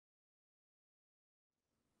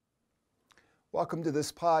Welcome to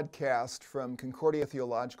this podcast from Concordia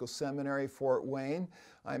Theological Seminary, Fort Wayne.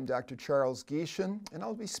 I'm Dr. Charles Gieschen, and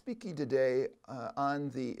I'll be speaking today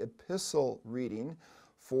on the epistle reading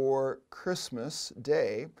for Christmas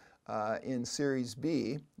Day in Series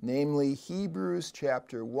B, namely Hebrews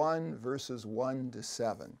chapter 1, verses 1 to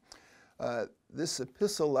 7. This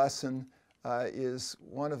epistle lesson is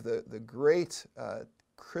one of the great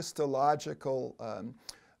Christological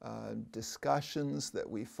discussions that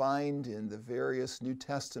we find in the various New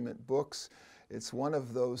Testament books. It's one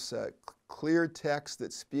of those clear texts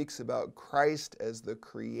that speaks about Christ as the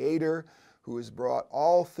Creator who has brought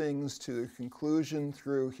all things to a conclusion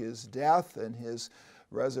through His death and His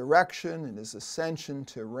resurrection and His ascension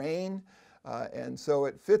to reign. And so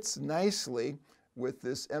it fits nicely with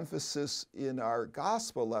this emphasis in our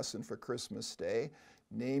gospel lesson for Christmas Day,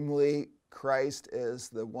 namely Christ as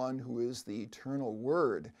the one who is the eternal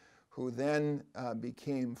Word, who then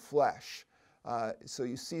became flesh. So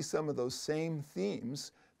you see some of those same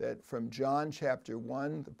themes that from John chapter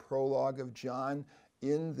 1, the prologue of John,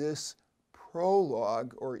 in this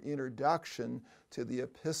prologue or introduction to the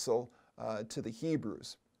epistle to the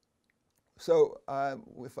Hebrews. So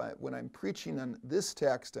when I'm preaching on this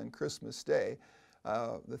text on Christmas Day,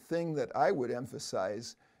 the thing that I would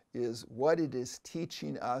emphasize is what it is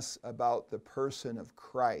teaching us about the person of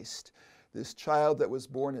Christ. This child that was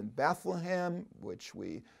born in Bethlehem, which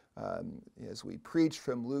we, as we preach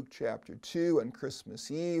from Luke chapter 2 on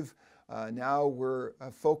Christmas Eve, now we're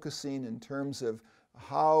focusing in terms of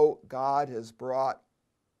how God has brought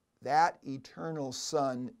that eternal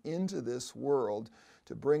Son into this world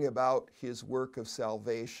to bring about His work of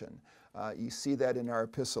salvation. You see that in our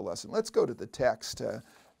epistle lesson. Let's go to the text.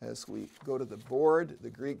 As we go to the board, the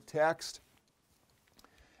Greek text.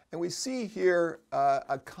 And we see here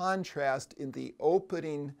a contrast in the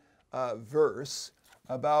opening verse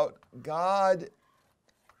about God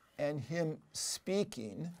and Him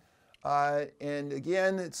speaking. And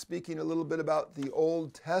again, it's speaking a little bit about the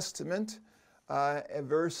Old Testament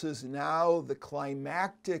versus now the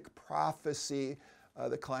climactic prophecy,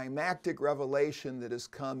 the climactic revelation that has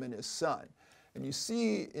come in His Son. And you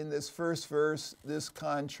see in this first verse this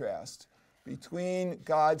contrast between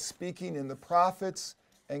God speaking in the prophets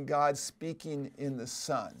and God speaking in the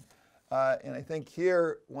Son. And I think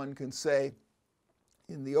here one can say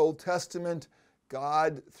in the Old Testament,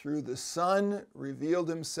 God through the Son revealed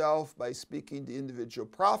Himself by speaking to individual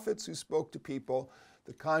prophets who spoke to people.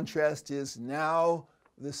 The contrast is now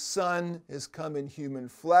the Son has come in human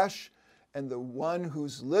flesh, and the one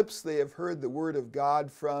whose lips they have heard the word of God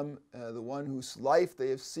from, the one whose life they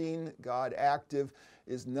have seen God active,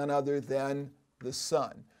 is none other than the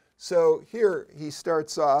Son. So here he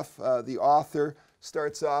starts off, the author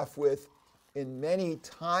starts off with, in many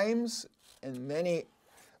times and many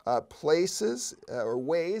places, or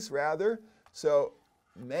ways rather. So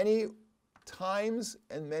many times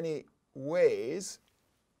and many ways.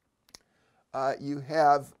 You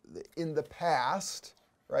have in the past,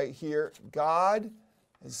 right here, God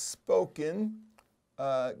has spoken,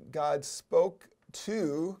 God spoke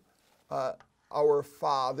to our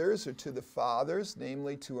fathers, or to the fathers,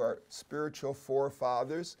 namely to our spiritual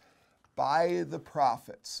forefathers, by the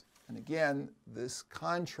prophets. And again, this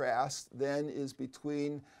contrast then is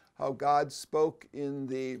between how God spoke in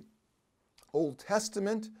the Old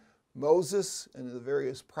Testament, Moses and the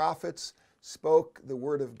various prophets spoke the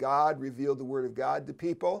Word of God, revealed the Word of God to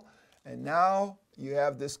people, and now you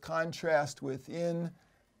have this contrast within,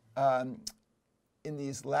 in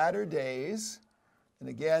these latter days, and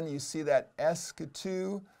again you see that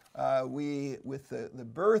eschatou, with the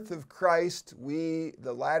birth of Christ,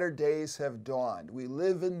 the latter days have dawned. We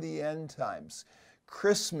live in the end times.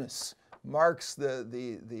 Christmas marks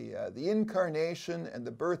the incarnation, and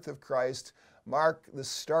the birth of Christ mark the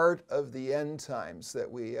start of the end times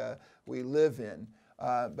that we live in.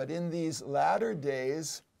 But in these latter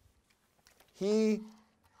days, He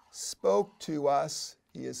spoke to us,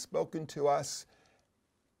 He has spoken to us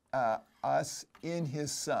in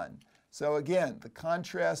His Son. So again, the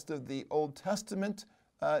contrast of the Old Testament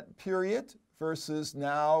period versus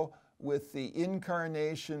now with the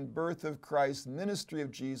incarnation, birth of Christ, ministry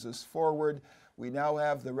of Jesus forward, we now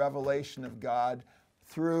have the revelation of God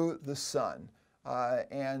through the Son.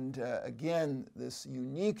 Again, this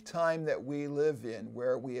unique time that we live in,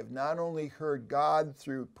 where we have not only heard God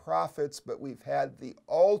through prophets, but we've had the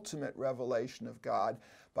ultimate revelation of God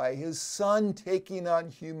by His Son taking on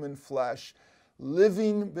human flesh,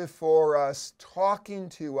 living before us, talking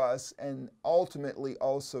to us, and ultimately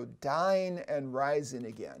also dying and rising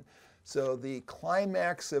again. So the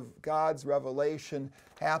climax of God's revelation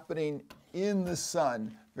happening in the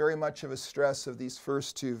Son. Very much of a stress of these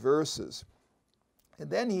first two verses. And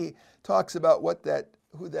then he talks about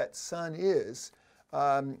who that Son is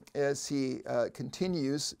as he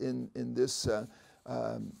continues in this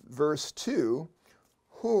verse 2,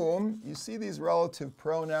 whom, you see these relative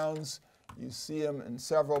pronouns, you see them in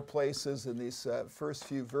several places in these first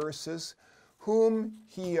few verses, whom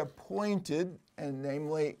he appointed, and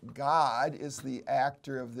namely God is the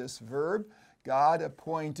actor of this verb, God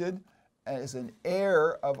appointed as an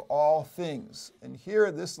heir of all things. And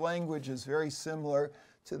here this language is very similar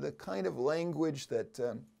to the kind of language that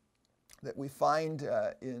we find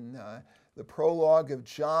in the prologue of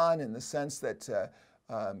John, in the sense that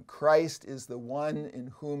Christ is the one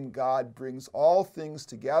in whom God brings all things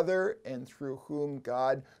together and through whom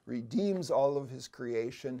God redeems all of his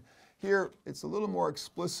creation. Here it's a little more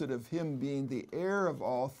explicit of him being the heir of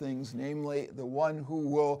all things, namely the one who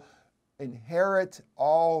will inherit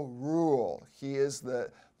all rule. He is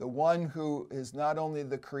the one who is not only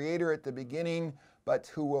the creator at the beginning, but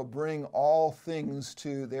who will bring all things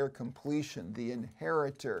to their completion, the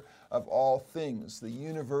inheritor of all things, the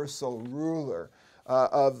universal ruler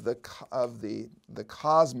of the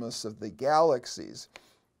cosmos, of the galaxies.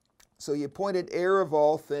 So he appointed heir of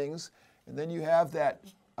all things, and then you have that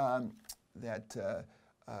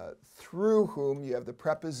through whom, you have the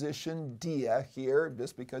preposition dia here.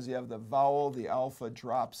 Just because you have the vowel, the alpha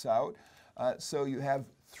drops out. So you have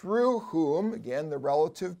through whom, again, the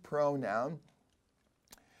relative pronoun,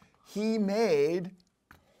 he made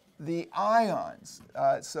the ions.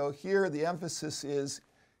 So here the emphasis is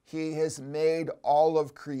he has made all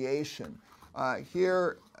of creation.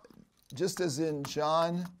 Here, just as in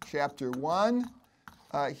John chapter 1,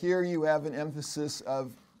 here you have an emphasis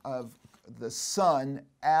of the Son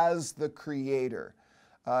as the creator.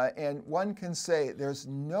 And one can say there's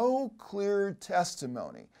no clearer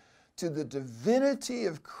testimony to the divinity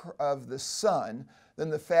of the Son than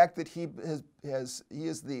the fact that he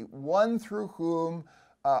is the one through whom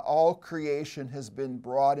all creation has been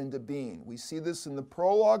brought into being. We see this in the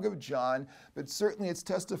prologue of John, but certainly it's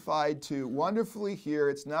testified to wonderfully here.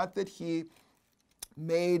 It's not that he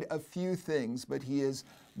made a few things, but he has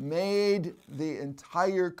made the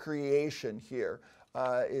entire creation here.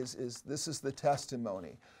 This is the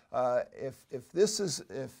testimony. If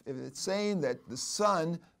it's saying that the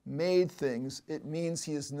Son made things, it means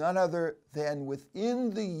he is none other than within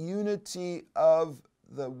the unity of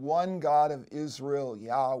the one God of Israel,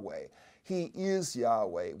 Yahweh. He is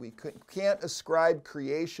Yahweh. We can't ascribe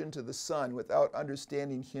creation to the Son without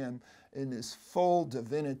understanding him in his full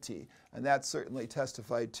divinity. And that's certainly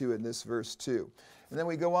testified to in this verse 2. And then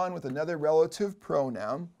we go on with another relative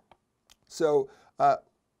pronoun. So,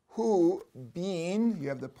 who, being, you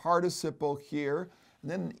have the participle here,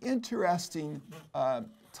 and then an interesting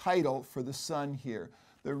title for the Son here,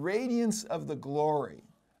 the radiance of the glory.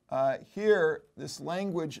 Here, this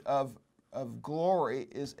language of glory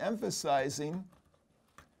is emphasizing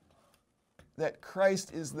that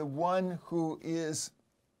Christ is the one who is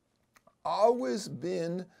always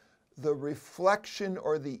been the reflection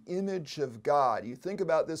or the image of God. You think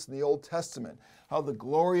about this in the Old Testament, how the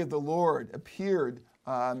glory of the Lord appeared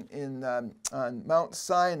on Mount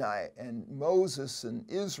Sinai, and Moses and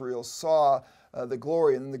Israel saw the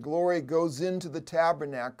glory, and the glory goes into the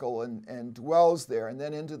tabernacle and dwells there, and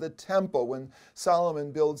then into the temple when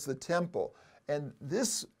Solomon builds the temple. And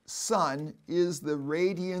this Son is the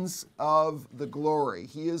radiance of the glory.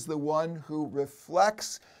 He is the one who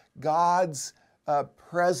reflects God's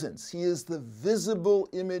presence. He is the visible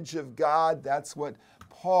image of God. That's what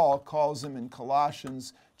Paul calls him in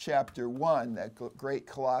Colossians chapter 1, that great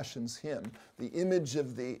Colossians hymn, the image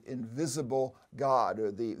of the invisible God,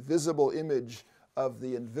 or the visible image of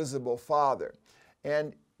the invisible Father.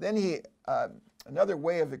 And then another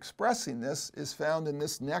way of expressing this is found in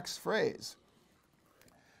this next phrase.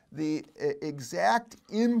 The exact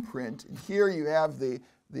imprint, and here you have the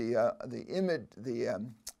image,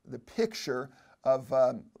 the picture of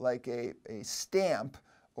like a stamp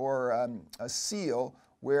or a seal,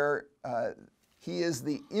 where he is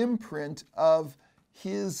the imprint of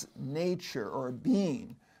his nature or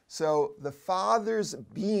being. So the Father's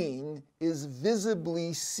being is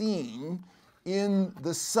visibly seen in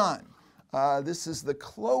the Son. This is the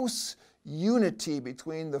close unity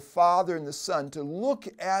between the Father and the Son. To look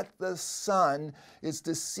at the Son is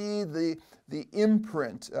to see the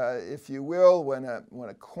imprint, if you will, when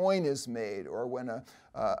a coin is made, or when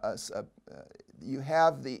you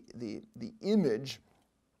have the image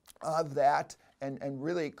of that, and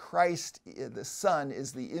really Christ, the Son,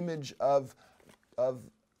 is the image of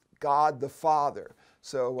God the Father.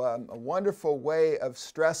 So a wonderful way of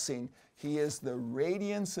stressing he is the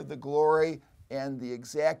radiance of the glory and the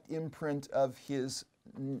exact imprint of his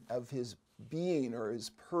being or his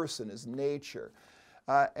person, his nature.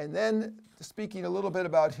 And then speaking a little bit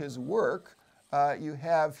about his work, you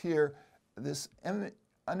have here this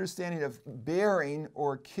understanding of bearing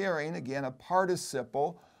or carrying, again, a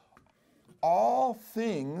participle, all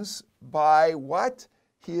things by what?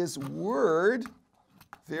 His word.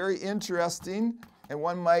 Very interesting, and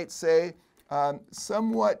one might say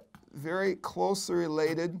somewhat very closely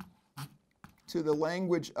related to the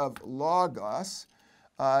language of logos.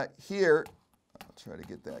 Here, I'll try to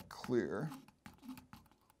get that clear.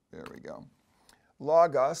 There we go.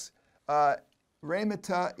 Logos.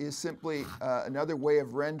 Rhemata is simply another way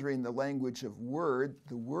of rendering the language of word,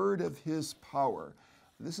 the word of his power.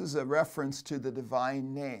 This is a reference to the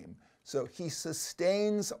divine name. So he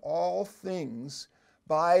sustains all things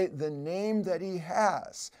by the name that he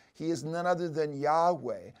has. He is none other than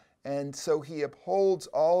Yahweh. And so he upholds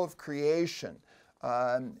all of creation.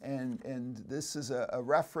 And this is a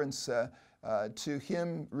reference to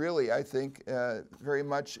him, really, I think, very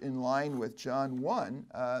much in line with John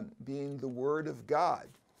 1, being the Word of God.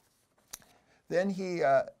 Then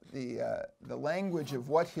the language of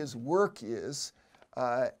what his work is,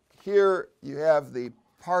 here you have the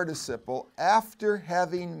participle, after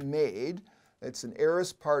having made, it's an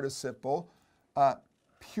aorist participle,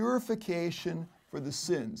 purification for the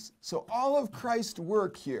sins. So all of Christ's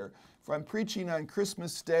work here, if I'm preaching on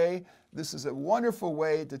Christmas Day, this is a wonderful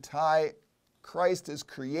way to tie Christ as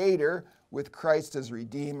creator with Christ as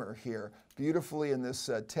redeemer here. Beautifully in this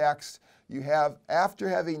text, you have, after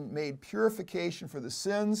having made purification for the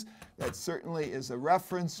sins, that certainly is a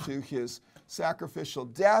reference to his sacrificial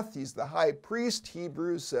death. He's the high priest.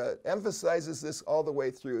 Hebrews emphasizes this all the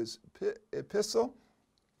way through his epistle.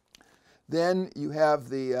 Then you have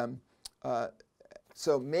the,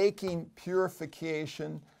 so making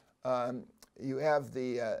purification, you have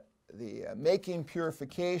the making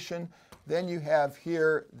purification. Then you have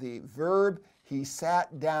here the verb, he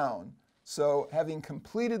sat down. So having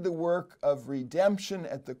completed the work of redemption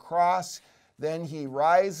at the cross, then he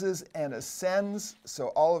rises and ascends. So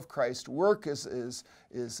all of Christ's work is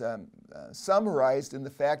summarized in the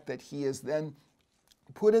fact that he is then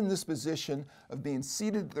put in this position of being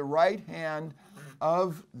seated at the right hand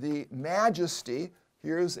of the majesty.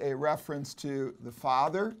 Here's a reference to the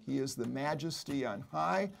Father. He is the majesty on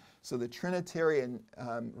high. So the Trinitarian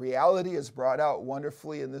reality is brought out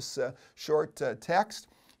wonderfully in this short text.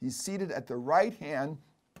 He's seated at the right hand.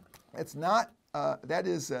 It's not, that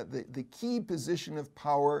is the key position of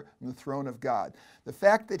power in the throne of God. The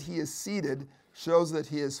fact that he is seated shows that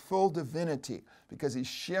he is full divinity because he's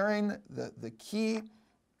sharing the key,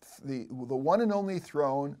 the one and only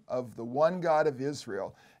throne of the one God of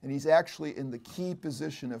Israel, and he's actually in the key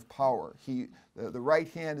position of power. The right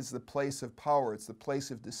hand is the place of power. It's the place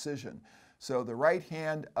of decision. So the right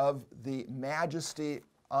hand of the majesty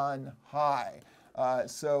on high.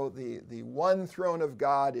 So the one throne of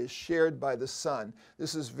God is shared by the Son.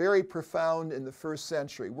 This is very profound in the first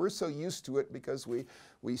century. We're so used to it because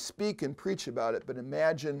we speak and preach about it, but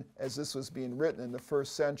imagine as this was being written in the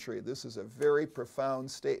first century, this is a very profound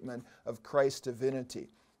statement of Christ's divinity.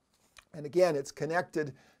 And again, it's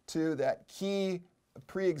connected to that key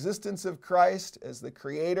pre-existence of Christ as the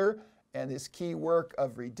Creator and his key work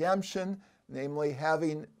of redemption, namely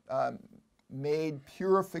having made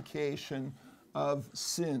purification of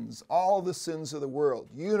sins, all the sins of the world,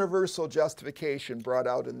 universal justification brought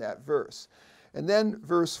out in that verse. And then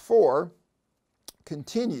verse 4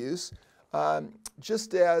 continues,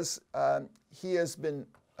 just as he has been,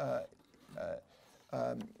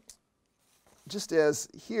 just as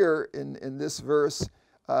here in this verse,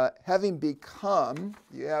 having become,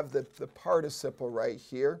 you have the participle right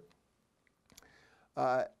here,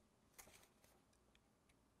 and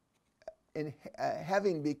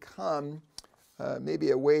having become,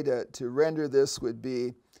 maybe a way to render this would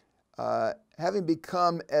be, having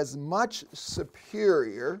become as much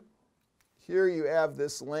superior. Here you have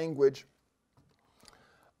this language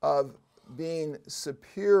of being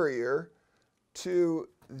superior to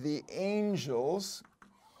the angels,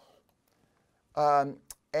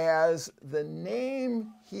 as the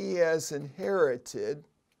name he has inherited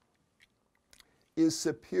is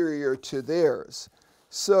superior to theirs.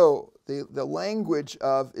 So the language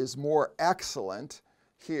of is more excellent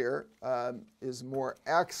here is more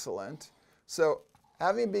excellent. So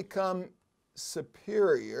having become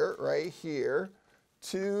superior right here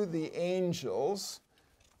to the angels,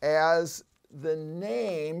 as the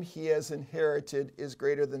name he has inherited is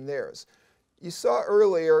greater than theirs. You saw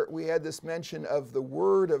earlier we had this mention of the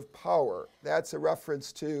word of power. That's a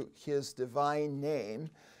reference to his divine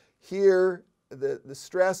name. Here, the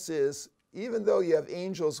stress is, even though you have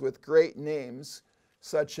angels with great names,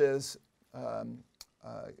 such as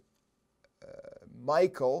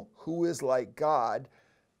Michael, who is like God,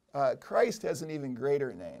 Christ has an even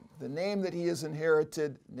greater name. The name that he has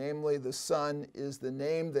inherited, namely the Son, is the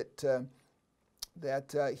name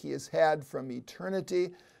that he has had from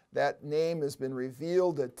eternity. That name has been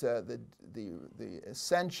revealed at the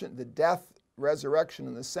ascension, the death, resurrection,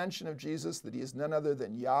 and ascension of Jesus, that he is none other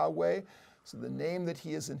than Yahweh. So the name that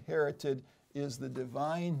he has inherited is the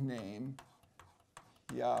divine name,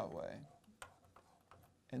 Yahweh.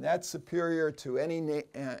 And that's superior to any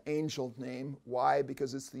angel name. Why?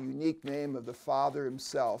 Because it's the unique name of the Father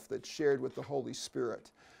himself that's shared with the Holy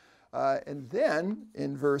Spirit. And then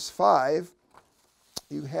in verse 5,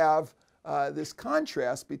 you have this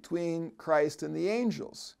contrast between Christ and the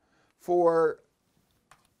angels. For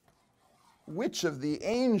which of the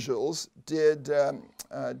angels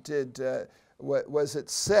what was it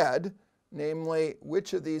said? Namely,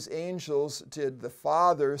 which of these angels did the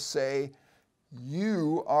Father say,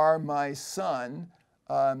 "You are my Son,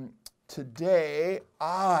 today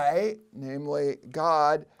I," namely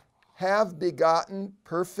God, "have begotten,"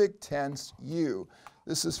 perfect tense, "you."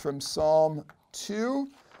 This is from Psalm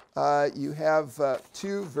 2. You have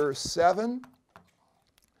 2 verse 7.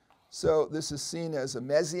 So this is seen as a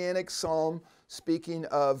messianic psalm, speaking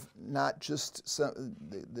of not just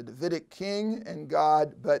the Davidic king and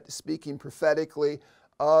God, but speaking prophetically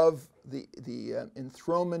of the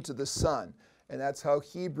enthronement of the Son. And that's how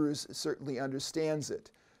Hebrews certainly understands it,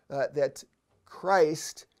 that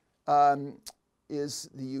Christ is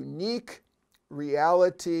the unique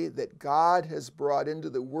reality that God has brought into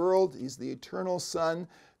the world. He's the eternal Son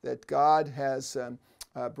that God has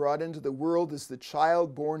brought into the world as the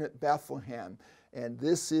child born at Bethlehem. And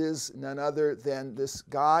this is none other than, this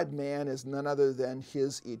God-man is none other than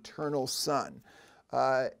his eternal Son.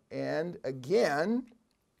 And again,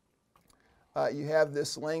 you have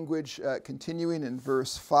this language continuing in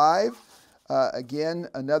verse 5. Again,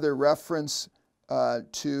 another reference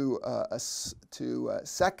to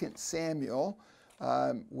 2 Samuel,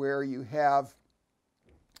 where you have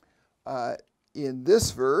in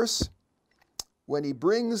this verse, when he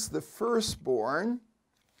brings the firstborn,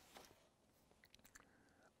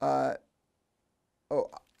 right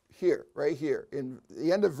here, in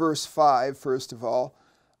the end of verse 5, first of all,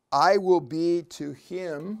 I will be to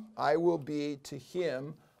him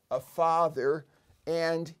a father,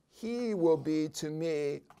 and he will be to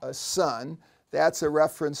me a son. That's a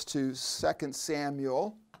reference to 2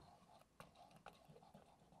 Samuel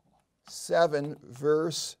 7,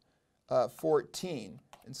 verse 14.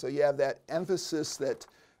 And so you have that emphasis that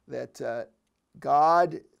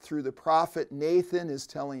God, through the prophet Nathan, is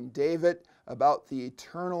telling David about the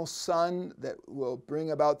eternal Son that will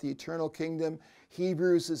bring about the eternal kingdom.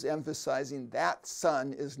 Hebrews is emphasizing that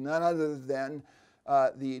Son is none other than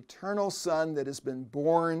the eternal Son that has been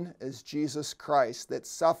born as Jesus Christ, that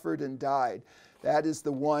suffered and died. That is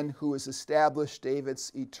the one who has established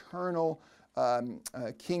David's eternal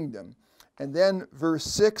kingdom. And then verse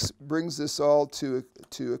 6 brings this all to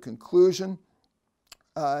a conclusion.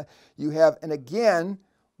 You have, and again,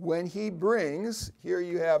 when he brings, here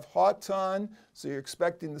you have hoton, so you're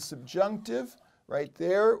expecting the subjunctive right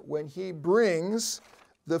there. When he brings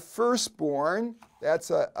the firstborn, that's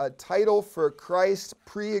a title for Christ's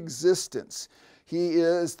pre-existence. He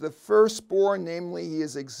is the firstborn, namely he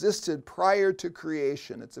has existed prior to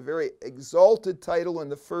creation. It's a very exalted title in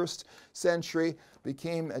the first century,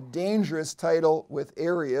 became a dangerous title with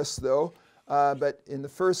Arius though, but in the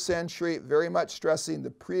first century, very much stressing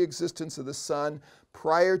the pre-existence of the Son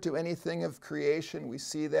prior to anything of creation. We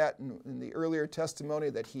see that in the earlier testimony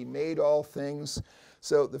that he made all things.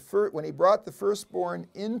 So when he brought the firstborn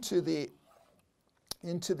into the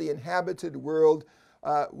inhabited world,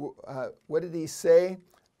 what did he say?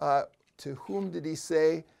 To whom did he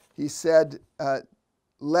say? He said,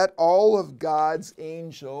 let all of God's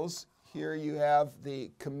angels, here you have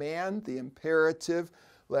the command, the imperative,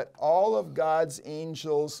 let all of God's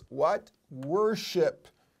angels, what? Worship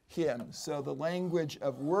him. So the language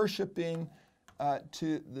of worshiping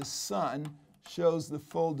to the Son shows the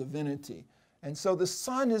full divinity. And so the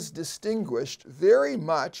Son is distinguished very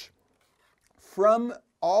much from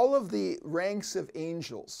all of the ranks of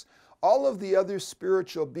angels, all of the other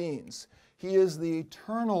spiritual beings. He is the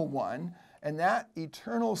eternal one, and that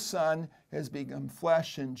eternal Son has become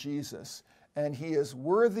flesh in Jesus. and he is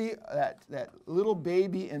worthy, that little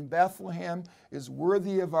baby in Bethlehem is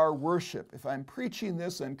worthy of our worship. If I'm preaching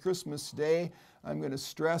this on Christmas Day, I'm going to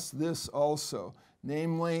stress this also,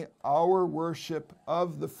 namely our worship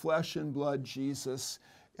of the flesh and blood Jesus.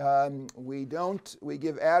 We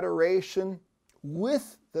give adoration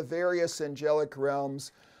with the various angelic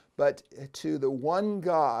realms, but to the one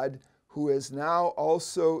God who is now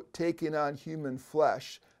also taking on human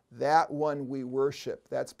flesh. That one we worship.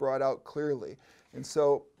 That's brought out clearly. And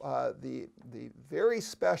so the very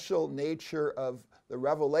special nature of the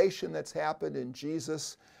revelation that's happened in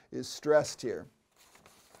Jesus is stressed here.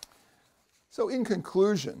 So in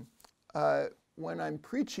conclusion, when I'm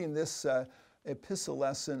preaching this epistle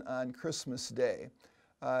lesson on Christmas Day,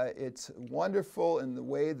 it's wonderful in the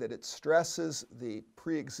way that it stresses the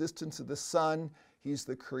pre-existence of the Son. He's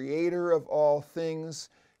the creator of all things.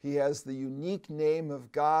 He has the unique name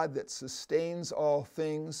of God that sustains all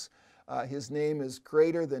things. His name is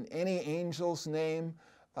greater than any angel's name.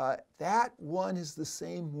 That one is the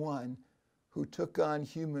same one who took on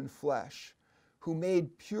human flesh, who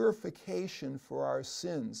made purification for our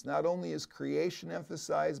sins. Not only is creation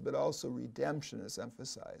emphasized, but also redemption is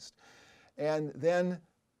emphasized. And then,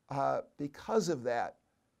 because of that,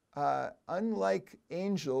 unlike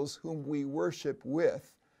angels whom we worship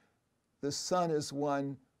with, the Son is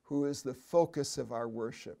one who is the focus of our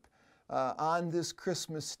worship. On this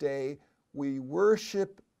Christmas Day, we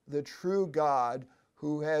worship the true God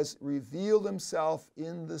who has revealed himself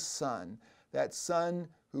in the Son, that Son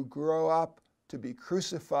who grew up to be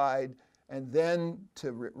crucified and then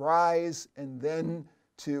to rise and then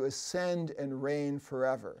to ascend and reign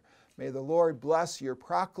forever. May the Lord bless your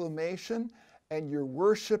proclamation and your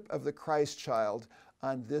worship of the Christ child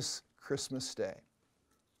on this Christmas Day.